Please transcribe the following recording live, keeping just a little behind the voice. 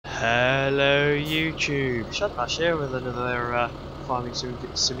Hello YouTube, Shadmash here with another farming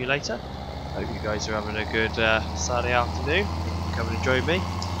simulator. Hope you guys are having a good Saturday afternoon. Come and join me.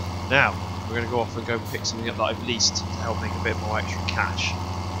 Now, we're going to go off and go pick something up that I've leased to help make a bit more extra cash.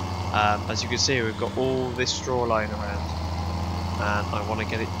 As you can see, we've got all this straw lying around and I want to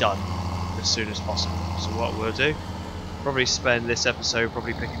get it done as soon as possible. So what we'll do, probably spend this episode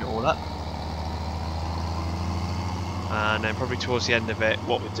probably picking it all up. And then probably towards the end of it,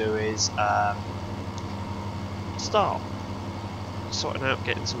 what we'll do is start sorting out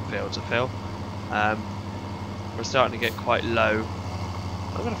getting some fields to fill. We're starting to get quite low.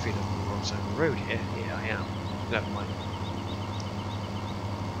 I've got a feeling I'm on the wrong side of the road here. Yeah, I am. Never mind.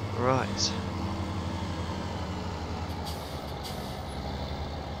 Right.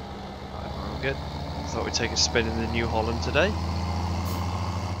 Right, we're all good. Thought we'd take a spin in the New Holland today.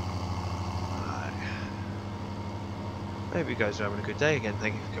 I hope you guys are having a good day. Again,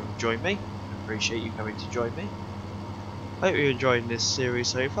 thank you for coming to join me. I appreciate you coming to join me. I hope you're enjoying this series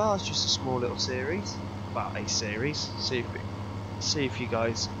so far. It's just a small little series, about a series. See if you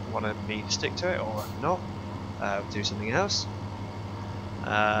guys want me to stick to it, or if not, do something else. So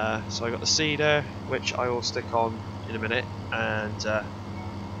I got the cedar, which I will stick on in a minute and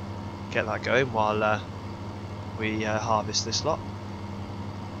get that going while we harvest this lot.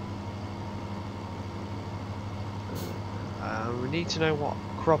 We need to know what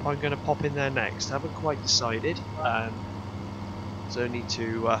crop I'm going to pop in there next. I haven't quite decided, so I need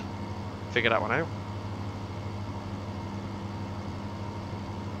to figure that one out.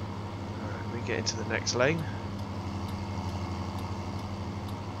 Alright, we get into the next lane.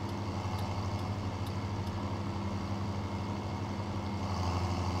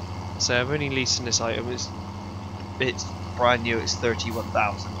 So I'm only leasing this item. It's brand new, it's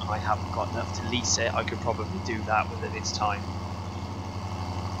 31,000 and I haven't got enough to lease it. I could probably do that within its time.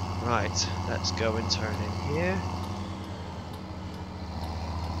 Right, let's go and turn in here.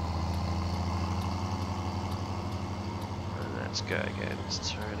 And let's go again,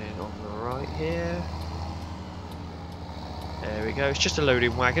 let's turn in on the right here. There we go, it's just a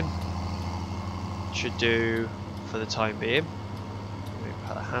loading wagon. Should do for the time being. We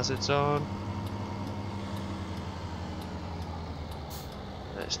put the hazards on.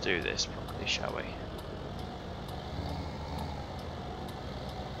 Let's do this properly, shall we?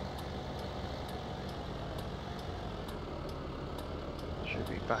 Should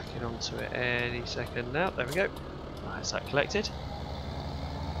be backing onto it any second now. There we go. Right, is that collected?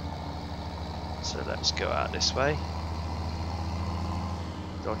 So let's go out this way.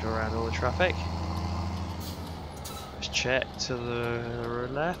 Dodge around all the traffic. Let's check to the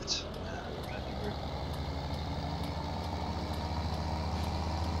left.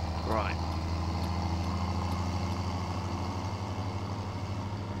 Right.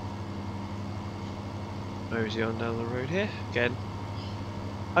 Mosey on down the road here. Again,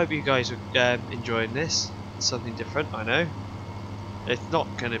 hope you guys are enjoying this. It's something different, I know. It's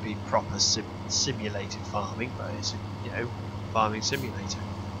not going to be proper simulated farming, but it's, you know, farming simulator.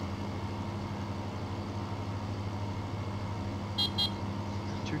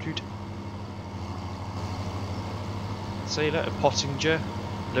 Toot toot. Sailor, a Pottinger.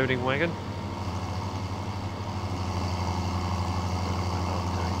 Loading wagon. We're not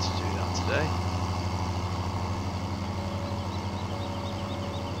going to do that today.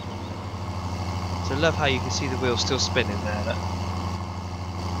 So I love how you can see the wheel still spinning there. That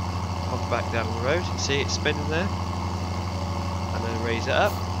pop back down the road. See it spinning there, and then raise it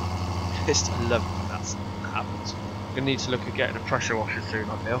up. Just love when that happens. I'm gonna need to look at getting a pressure washer soon,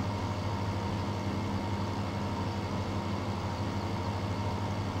 I feel.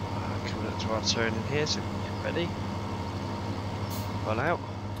 To our turn in here, so we can get ready. Pull out.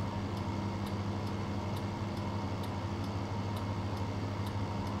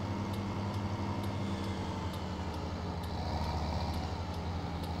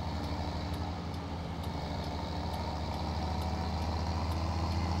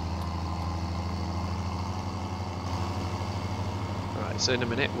 Right, so in a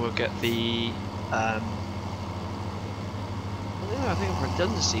minute we'll get the I think I've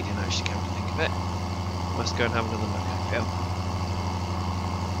done the seeding actually, come to think of it. Must go and have another look, I feel.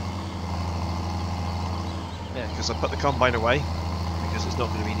 Yeah, because I put the combine away, because it's not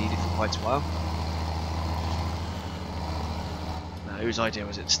going to be needed for quite a while. Now, whose idea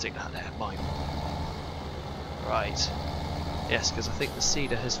was it to stick that there? Mine. Right. Yes, because I think the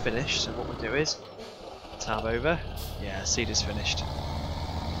seeder has finished, so what we'll do is tab over. Yeah, seeder's finished.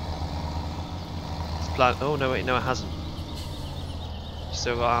 It's plant. Oh, no, wait, no, it hasn't.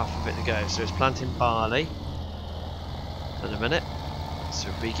 Still got half of it to go, so it's planting barley in a minute. So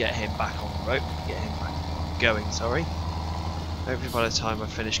if we get him back on the rope, get him back going, sorry. Hopefully by the time I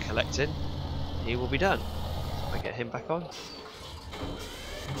finish collecting, he will be done. If I get him back on.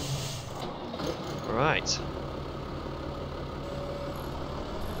 Right.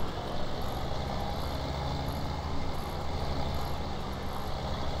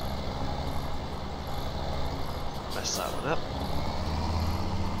 Mess that one up.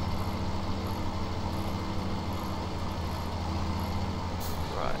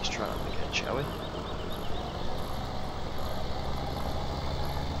 Right, let's try that one again, shall we?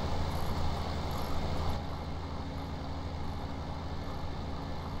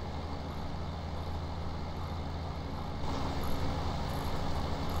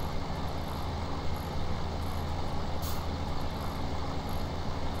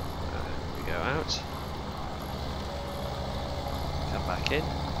 We go out. Come back in.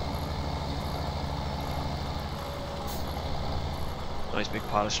 Nice big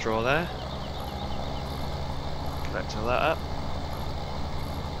pile of straw there. Collect all that up.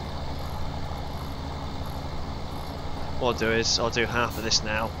 What I'll do is I'll do half of this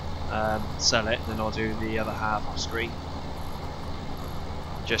now, sell it, and then I'll do the other half off screen,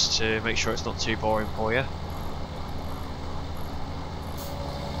 just to make sure it's not too boring for you.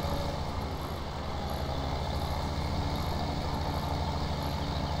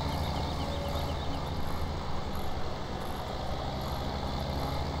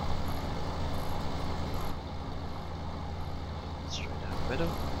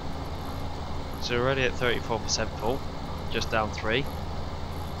 Middle. So we're already at 34% full, just down 3.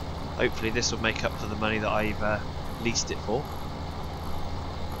 Hopefully this will make up for the money that I've leased it for.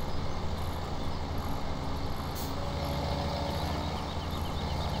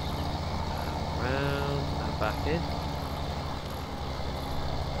 Round and back in.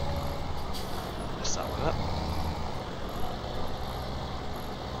 Mess that one up.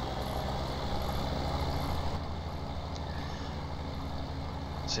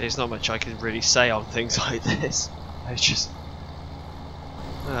 See, there's not much I can really say on things like this. It's just,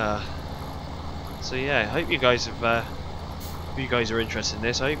 so yeah, I hope you guys have, if you guys are interested in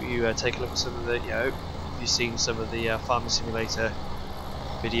this, I hope you take a look at some of the, you know, if you've seen some of the Farming Simulator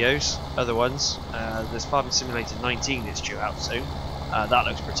videos, other ones. There's Farming Simulator 19 is due out soon. That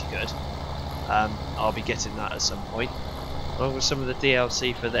looks pretty good. I'll be getting that at some point, along with some of the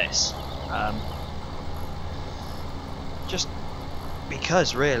DLC for this. Just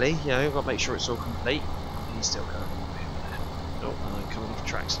because really, you know, you've got to make sure it's all complete. He's still going way over there. Oh, and I'm coming off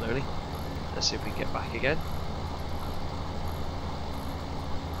track slowly. Let's see if we can get back again.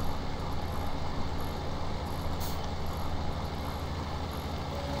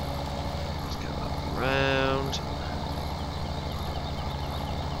 Let's go up and round.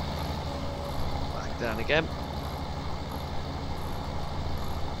 Back down again.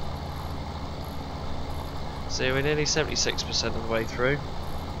 So we're nearly 76% of the way through.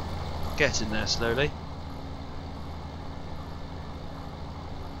 Getting there slowly.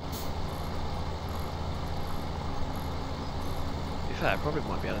 In fact, I probably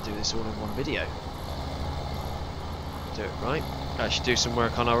might be able to do this all in one video. Do it right. Actually do some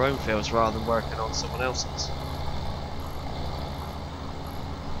work on our own fields rather than working on someone else's.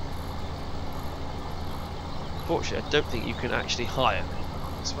 Unfortunately, I don't think you can actually hire people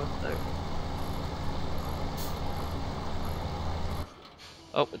on this one. No.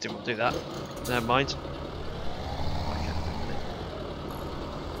 Oh, I didn't want to do that. Never mind. Get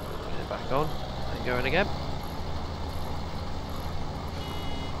it back on. And going again.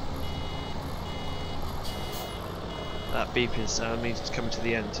 That beeping sound means it's coming to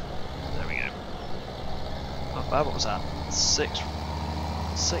the end. There we go. Not bad. What was that? Six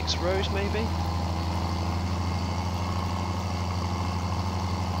rows maybe?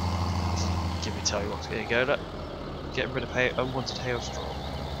 Give me tell you what's going to go. Look. Getting rid of unwanted hail straw.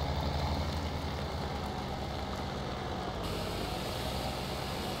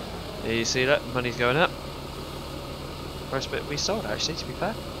 Yeah, you see that? Money's going up. First bit we sold, actually, to be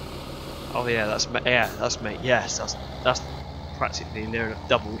fair. Oh yeah, that's mate. Yes, that's practically near enough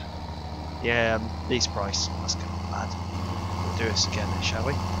doubled. Yeah, lease price. That's kind of bad. We'll do this again then, shall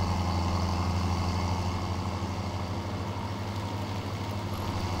we?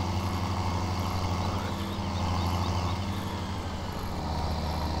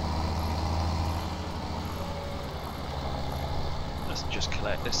 Let's just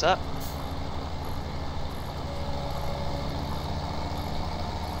collect this up.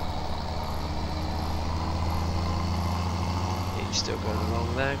 It's still going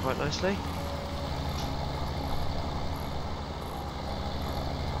along there quite nicely.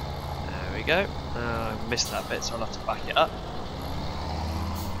 There we go. I missed that bit, so I'll have to back it up.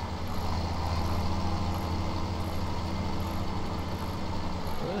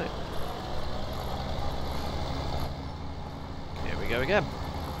 go again.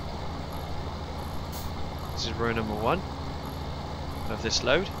 This is row number 1 of this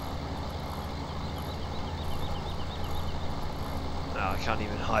load. No, I can't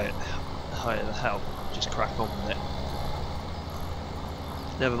even hire the help. Just crack on with it.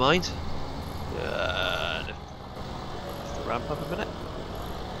 Never mind. Lift the ramp up a minute.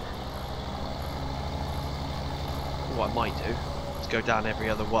 What I might do is go down every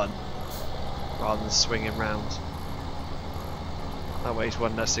other one rather than swinging round. That way it's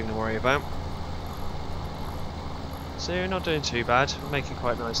one less thing to worry about. So you're not doing too bad. We're making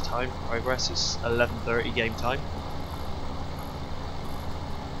quite nice time. Progress is 11:30 game time.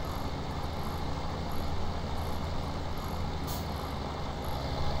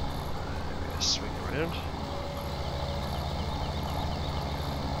 Swing around.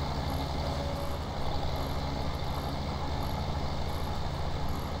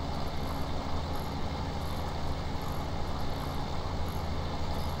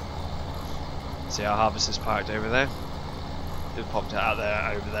 See, our harvest is parked over there. It popped out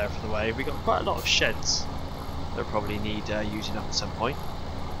there, over there for the way. We got quite a lot of sheds that probably need using up at some point.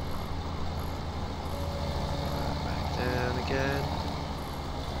 Back down again.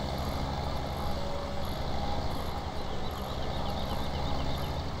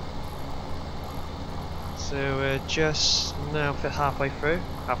 So we're just now halfway through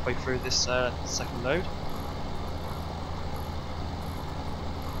this second load.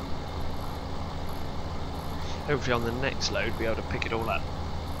 Hopefully on the next load be able to pick it all up.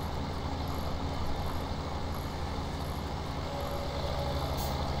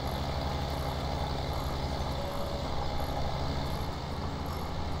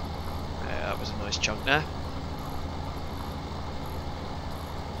 Yeah, that was a nice chunk there.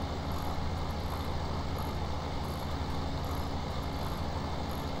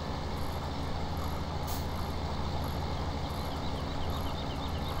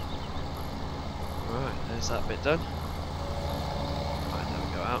 There's that bit done. Right, now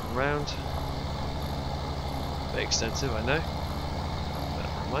we go out and round. A bit extensive, I know. But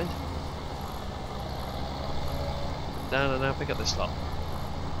never mind. Down and now pick up this lot.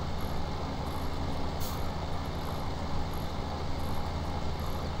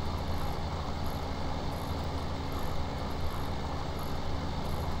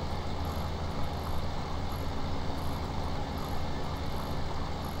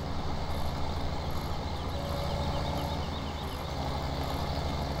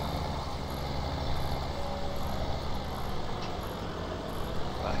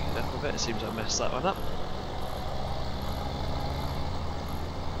 It seems I messed that one up.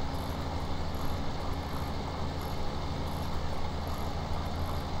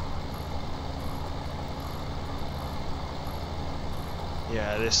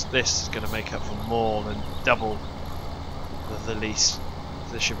 Yeah, this is going to make up for more than double the lease.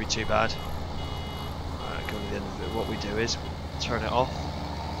 This should be too bad. Alright, go to the end of it. What we do is turn it off,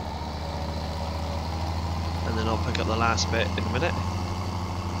 and then I'll pick up the last bit in a minute.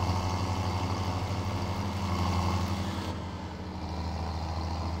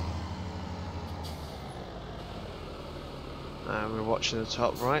 And we're watching the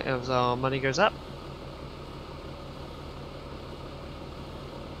top right as our money goes up.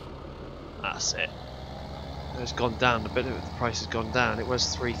 That's it. It's gone down a bit. The price has gone down. It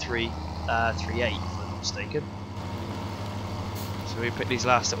was 3,338 if I'm not mistaken. So we pick these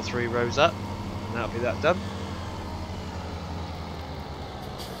last little 3 rows up, and that'll be that done.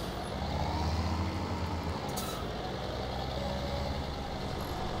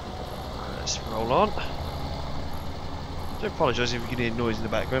 Right, let's roll on. I do apologise if you can hear noise in the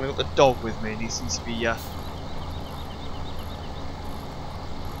background. I've got the dog with me and he seems to be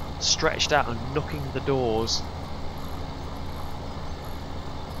stretched out and knocking the doors.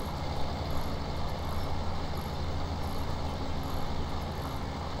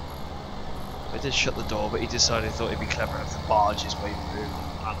 I did shut the door, but he decided he thought he'd be clever enough to barge his way through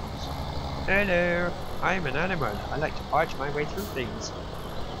animals. Hello, I'm an animal. I like to barge my way through things.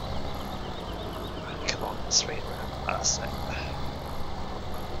 Come on, swing it around. That's it.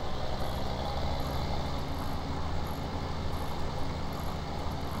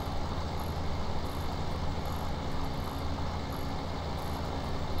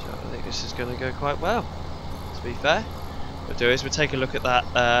 So I think this is going to go quite well, to be fair. What we'll do is we'll take a look at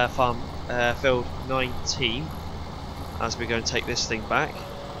that field 19 as we go and take this thing back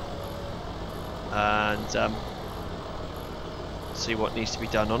and see what needs to be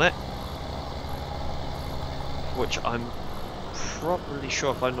done on it. Which I'm probably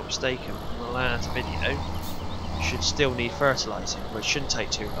sure, if I'm not mistaken, from the last video, should still need fertilising, which shouldn't take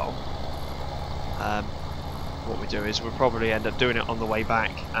too long. what we do is we'll probably end up doing it on the way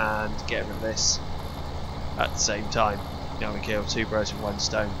back and getting rid of this at the same time. Now we kill two birds with one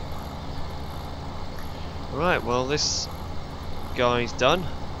stone. Right, well this guy's done.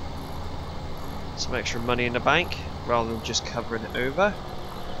 Some extra money in the bank rather than just covering it over.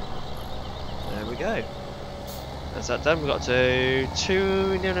 There we go. That's that done. We've got to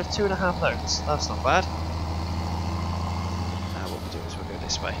nearly 2.5 loads. That's not bad. Now what we'll do is we'll go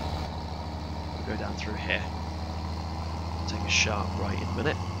this way. We'll go down through here. Take a sharp right in a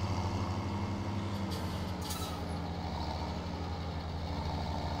minute.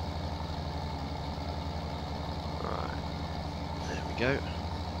 Right. There we go.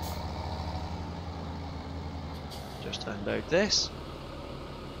 Just unload this.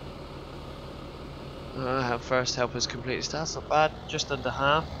 First helpers completed stats, not bad, just under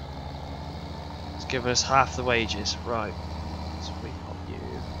half. It's given us half the wages, right. So we got you.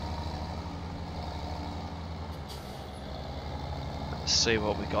 Let's see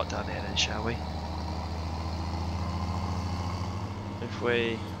what we got down here then, shall we? If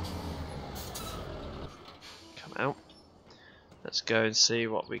we come out, let's go and see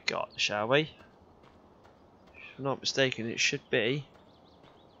what we got, shall we? If I'm not mistaken, it should be.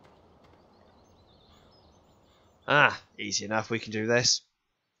 Ah, easy enough, we can do this.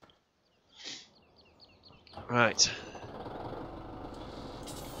 Right.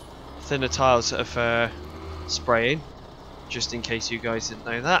 Thinner tiles for spraying, just in case you guys didn't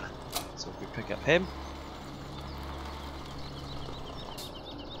know that. So if we pick up him.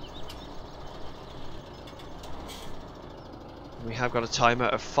 We have got a timer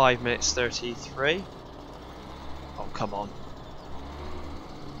of 5 minutes 33. Oh, come on.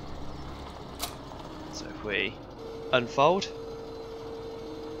 So if we unfold,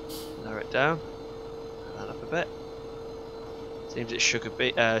 lower it down, that up a bit. Seems it's sugar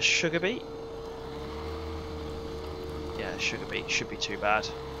beet. Sugar beet? Yeah, sugar beet should be too bad.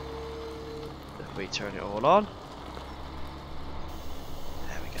 If we turn it all on,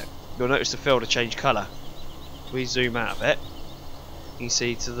 there we go. You'll notice the filter change colour. If we zoom out a bit, you can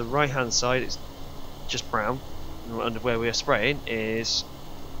see to the right hand side it's just brown, and under where we are spraying is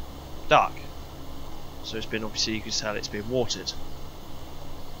dark. So it's been, obviously you can tell it's been watered.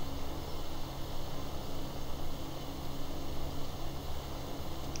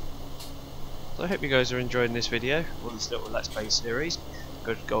 So I hope you guys are enjoying this video, or this little Let's Play series.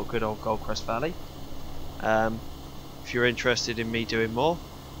 Good old Goldcrest Valley. If you're interested in me doing more,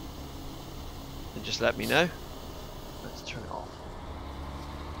 then just let me know. Let's turn it off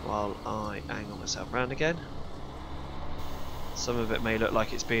while I angle myself around again. Some of it may look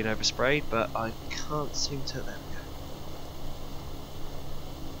like it's being oversprayed, but I can't seem to. There we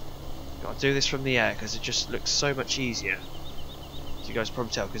go. Got to do this from the air because it just looks so much easier. As you guys can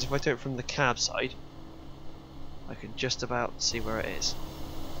probably tell, because if I do it from the cab side, I can just about see where it is.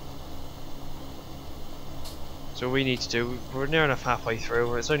 So what we need to do, we're near enough halfway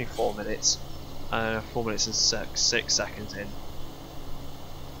through. It's only 4 minutes, 4 minutes and 6 seconds in.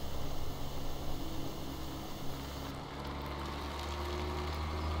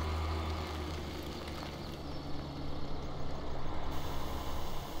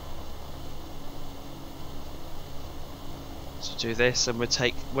 So do this, and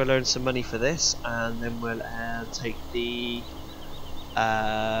we'll earn some money for this, and then we'll take the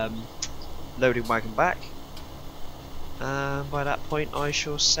loading wagon back. And by that point, I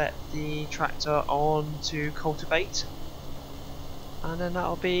shall set the tractor on to cultivate, and then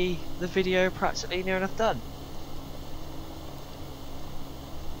that'll be the video practically near enough done.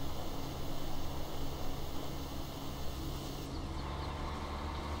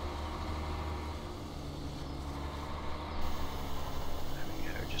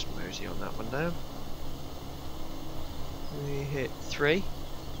 On that one down. We hit 3,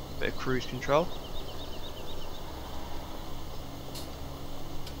 bit of cruise control.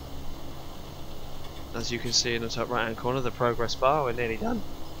 As you can see in the top right hand corner, the progress bar, we're nearly done.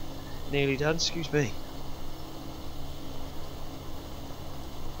 Nearly done, excuse me.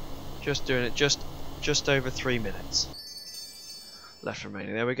 Just doing it, just over 3 minutes left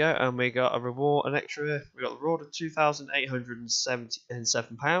remaining. There we go, and we got a reward, we got the reward of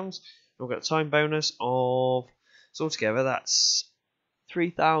 £2,877. We've got a time bonus of, so altogether that's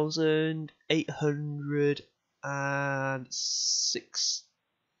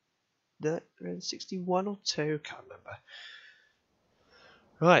 3,861 or 2, can't remember.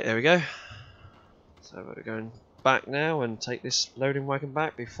 Right, there we go. So we're going back now and take this loading wagon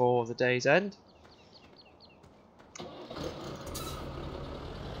back before the day's end.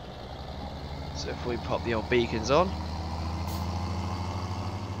 So if we pop the old beacons on,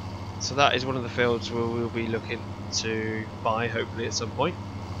 So that is one of the fields where we'll be looking to buy, hopefully at some point.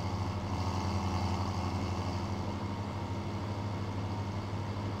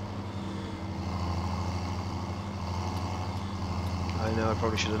 I know I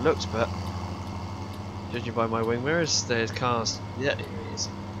probably should have looked, but judging by my wing mirrors, there's cars. Yeah, here it is.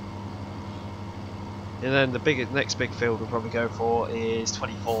 And then the next big field we'll probably go for is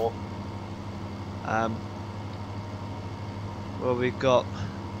 24. Well, we've got,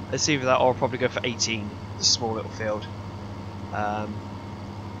 let's see if that, or I'll probably go for 18, the small little field.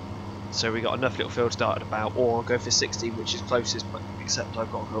 So we got enough little field started about, or I'll go for 16, which is closest, but except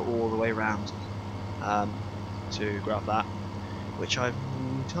I've got to go all the way around to grab that, which I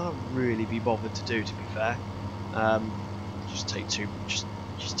can't really be bothered to do, to be fair. Just take too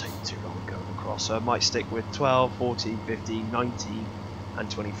long going across. So I might stick with 12, 14, 15, 19,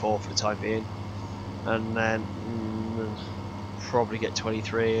 and 24 for the time being, and then probably get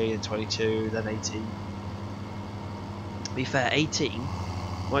 23 and 22, then 18. To be fair, 18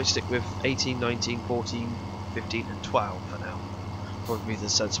 might stick with 18, 19, 14, 15, and 12 for now. Probably be the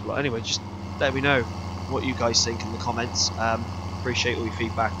sensible. Anyway, just let me know what you guys think in the comments. Appreciate all your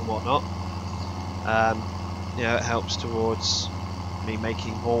feedback and whatnot. You know, it helps towards me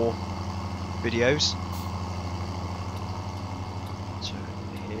making more videos. Turn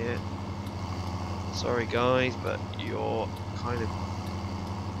here. Sorry guys, but you're kind of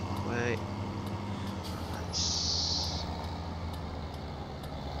way. Let's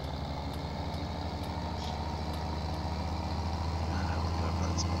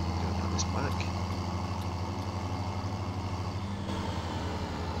go down this back.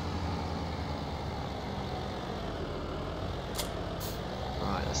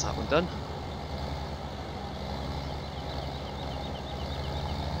 Right, that's that one done.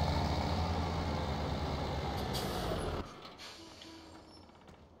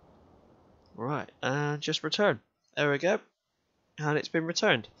 Right, and just return. There we go. And it's been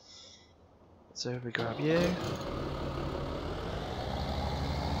returned. So we grab you.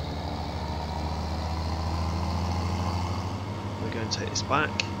 We're going to take this back.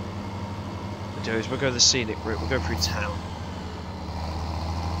 What we'll do is we'll go the scenic route, we'll go through town.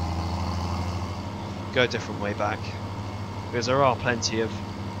 Go a different way back. Because there are plenty of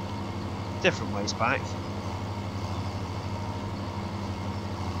different ways back.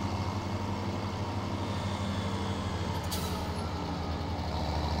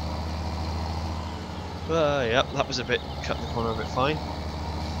 Yep, that was a bit, cut the corner a bit fine.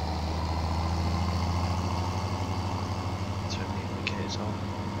 Turn the indicators off. I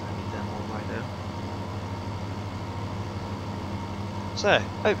need them on right now. So,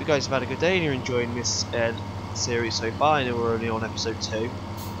 hope you guys have had a good day and you're enjoying this series so far. I know we're only on episode 2. It'd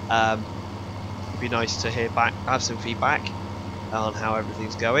be nice to hear back, have some feedback on how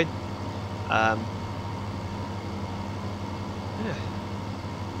everything's going. Yeah.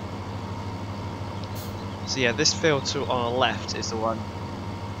 So yeah, this field to our left is the one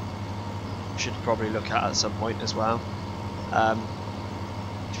we should probably look at some point as well. He's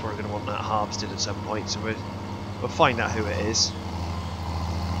probably going to want that harvested at some point, so we'll find out who it is.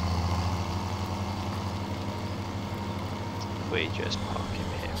 If we just park him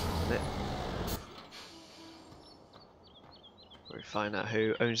here for a minute. We find out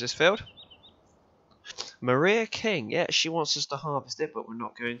who owns this field. Maria King, yeah, she wants us to harvest it, but we're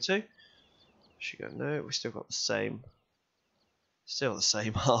not going to. She go, no, we still got the same,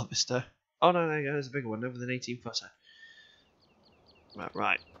 harvester. Oh no, there's a bigger one, over an 18 footer.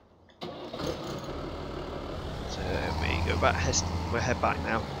 Right. So we go back, we'll head back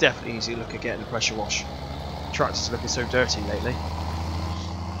now. Definitely easy look at getting a pressure wash. Tractor's looking so dirty lately.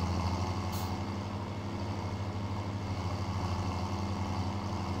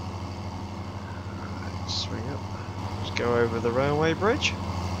 Right, swing up. Just go over the railway bridge.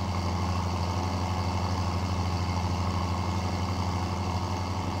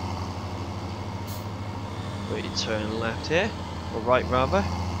 We turn left here, or right rather.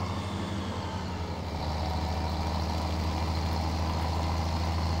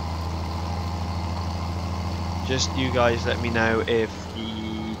 Just you guys let me know if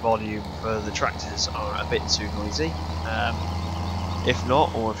the volume for the tractors are a bit too noisy. If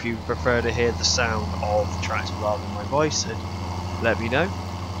not, or if you prefer to hear the sound of the tractor rather than my voice, then let me know.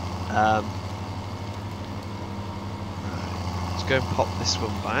 Right, let's go and pop this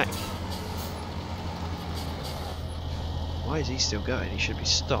one back. Why is he still going? He should be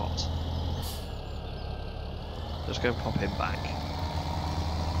stopped. Let's go and pop him back.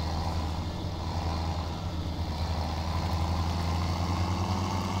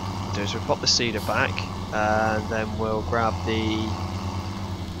 So we'll pop the seeder back, and then we'll grab the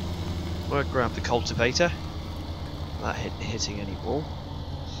We'll grab the cultivator. That hitting any wall.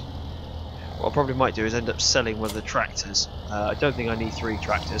 What I probably might do is end up selling one of the tractors. I don't think I need 3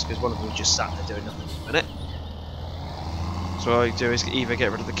 tractors because one of them just sat there doing nothing at the minute. So what I do is either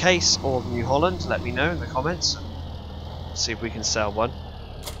get rid of the case or the New Holland. Let me know in the comments. See if we can sell one.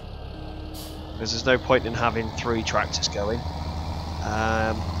 Because there's no point in having 3 tractors going.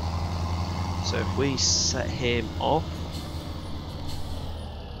 So if we set him off.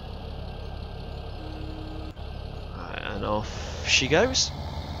 And off she goes.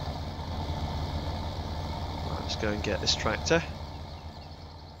 Let's go and get this tractor.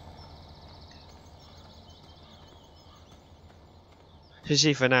 You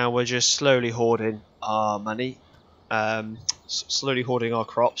see, for now we're just slowly hoarding our money, slowly hoarding our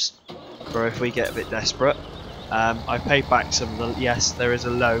crops for if we get a bit desperate. I've paid back some of the, yes, there is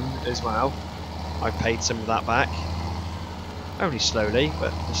a loan as well. I've paid some of that back, only slowly,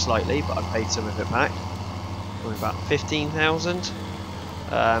 but slightly, but I've paid some of it back. Probably about 15,000.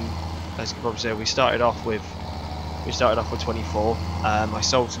 As you can probably see, we started off with 24. I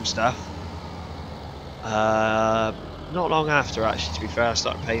sold some stuff. Not long after, actually, to be fair, I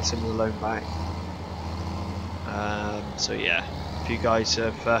started paying some of the loan back. So yeah, if you guys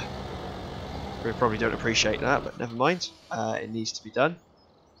have, we probably don't appreciate that, but never mind. It needs to be done.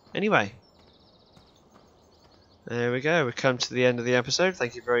 Anyway, there we go. We've come to the end of the episode.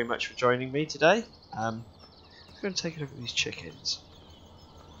 Thank you very much for joining me today. I'm going to take a look at these chickens.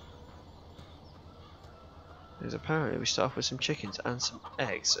 Because apparently we start off with some chickens and some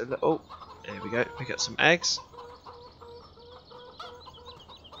eggs. Oh, there we go. Pick up some eggs.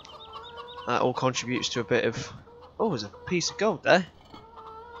 That all contributes to a bit of... Oh, there's a piece of gold there.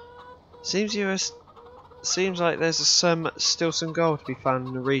 Seems like there's still some gold to be found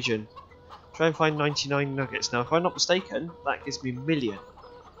in the region. Try and find 99 nuggets. Now, if I'm not mistaken, that gives me 1 million.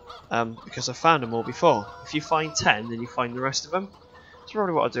 Because I found them all before. If you find 10, then you find the rest of them. That's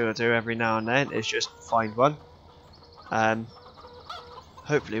probably what I do every now and then, is just find one.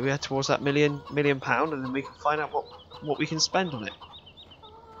 Hopefully we head towards that £1 million, and then we can find out what we can spend on it.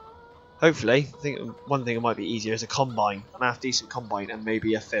 Hopefully, I think one thing that might be easier is a combine, an half decent combine, and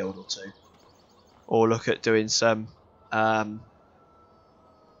maybe a field or 2. Or look at doing some, or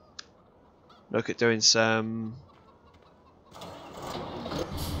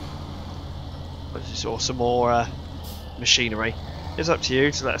some more machinery. It's up to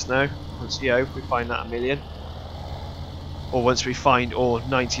you to let us know once we find that 1 million, or once we find all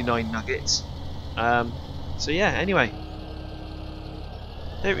 99 nuggets. So yeah, anyway,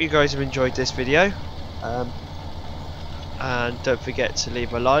 hope you guys have enjoyed this video, and don't forget to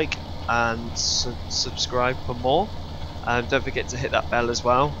leave a like and subscribe for more. Don't forget to hit that bell as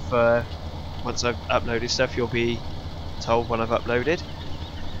well, for once I've uploaded stuff you'll be told when I've uploaded.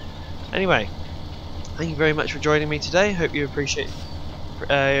 Anyway, thank you very much for joining me today. Hope you appreciate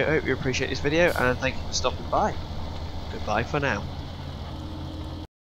this video, and thank you for stopping by. Goodbye for now.